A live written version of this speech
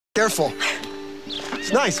Careful.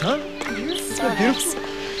 It's nice, huh? So nice.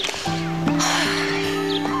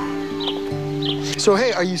 So,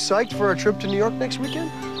 hey, are you psyched for our trip to New York next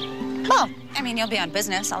weekend? Well, I mean, you'll be on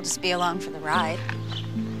business. I'll just be along for the ride.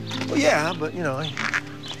 Well, yeah, but, you know,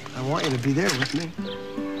 I want you to be there with me.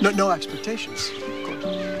 No expectations, of course.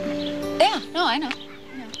 Yeah, no, I know.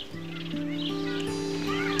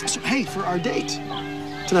 So, hey, for our date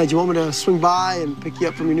tonight, do you want me to swing by and pick you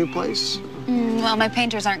up from your new place? Well, my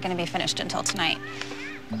painters aren't going to be finished until tonight.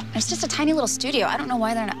 It's just a tiny little studio. I don't know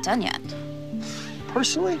why they're not done yet.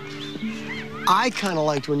 Personally, I kind of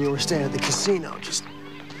liked when you were staying at the casino, just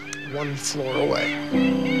one floor away.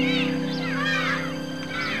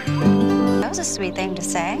 That was a sweet thing to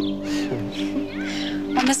say.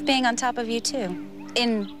 I miss being on top of you, too.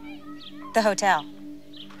 In the hotel.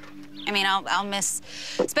 I mean, I'll miss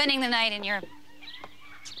spending the night in your...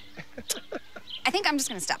 I think I'm just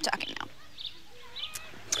going to stop talking now.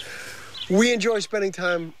 We enjoy spending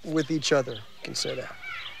time with each other. You can say that.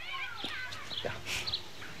 Yeah.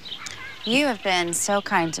 You have been so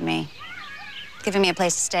kind to me, giving me a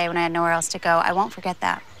place to stay when I had nowhere else to go. I won't forget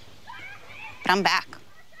that. But I'm back.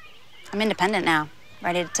 I'm independent now,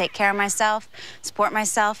 ready to take care of myself, support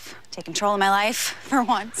myself, take control of my life for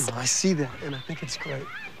once. Well, I see that, and I think it's great.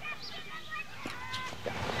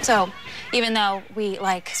 So, even though we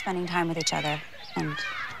like spending time with each other, and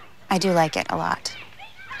I do like it a lot,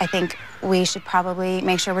 I think we should probably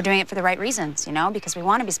make sure we're doing it for the right reasons, you know, because we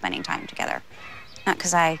want to be spending time together, not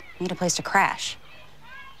because I need a place to crash.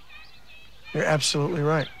 You're absolutely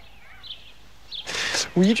right.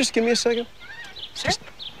 Will you just give me a second? Sure.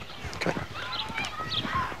 Okay.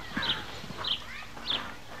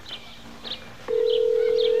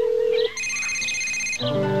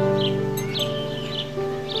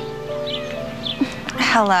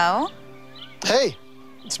 Hello? Hey,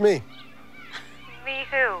 it's me. Me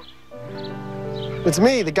who? It's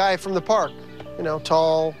me, the guy from the park. You know,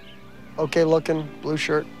 tall, okay looking, blue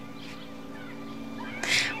shirt.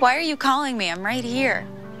 Why are you calling me? I'm right here.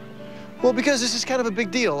 Well, because this is kind of a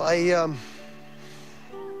big deal. I'm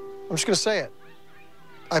just gonna say it.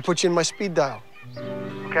 I put you in my speed dial.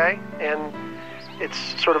 Okay? And it's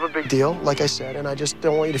sort of a big deal, like I said, and I just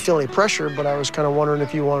don't want you to feel any pressure, but I was kind of wondering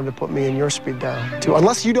if you wanted to put me in your speed dial, too.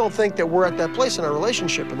 Unless you don't think that we're at that place in our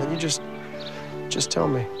relationship, and then you just tell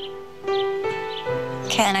me.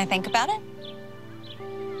 Can I think about it?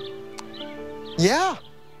 Yeah.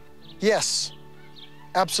 Yes.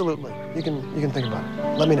 Absolutely. You can think about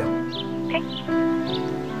it. Let me know. Okay.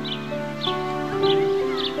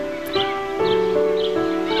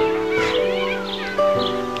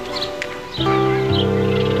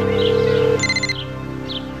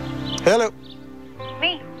 Hello.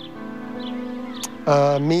 Me.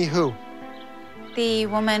 Me who? The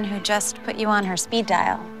woman who just put you on her speed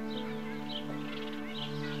dial.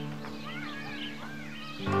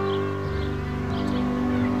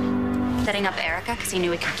 Setting up Erica because he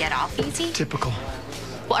knew he could get off easy? Typical.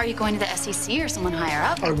 Well, are you going to the SEC or someone higher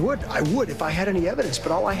up? I would if I had any evidence,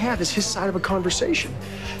 but all I have is his side of a conversation.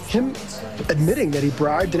 Him admitting that he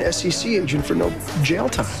bribed an SEC agent for no jail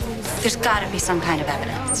time. There's got to be some kind of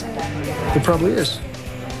evidence. There probably is.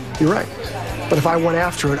 You're right. But if I went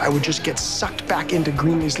after it, I would just get sucked back into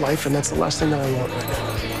Greenlee's life, and that's the last thing that I want right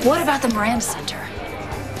now. What about the Miranda Center?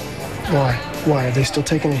 Why? Why? Are they still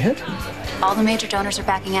taking a hit? All the major donors are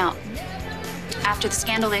backing out. After the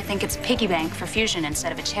scandal, they think it's a piggy bank for Fusion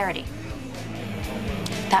instead of a charity.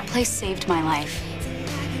 That place saved my life.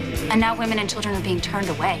 And now women and children are being turned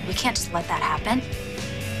away. We can't just let that happen.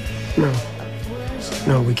 No.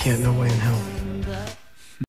 No, we can't. No way in hell.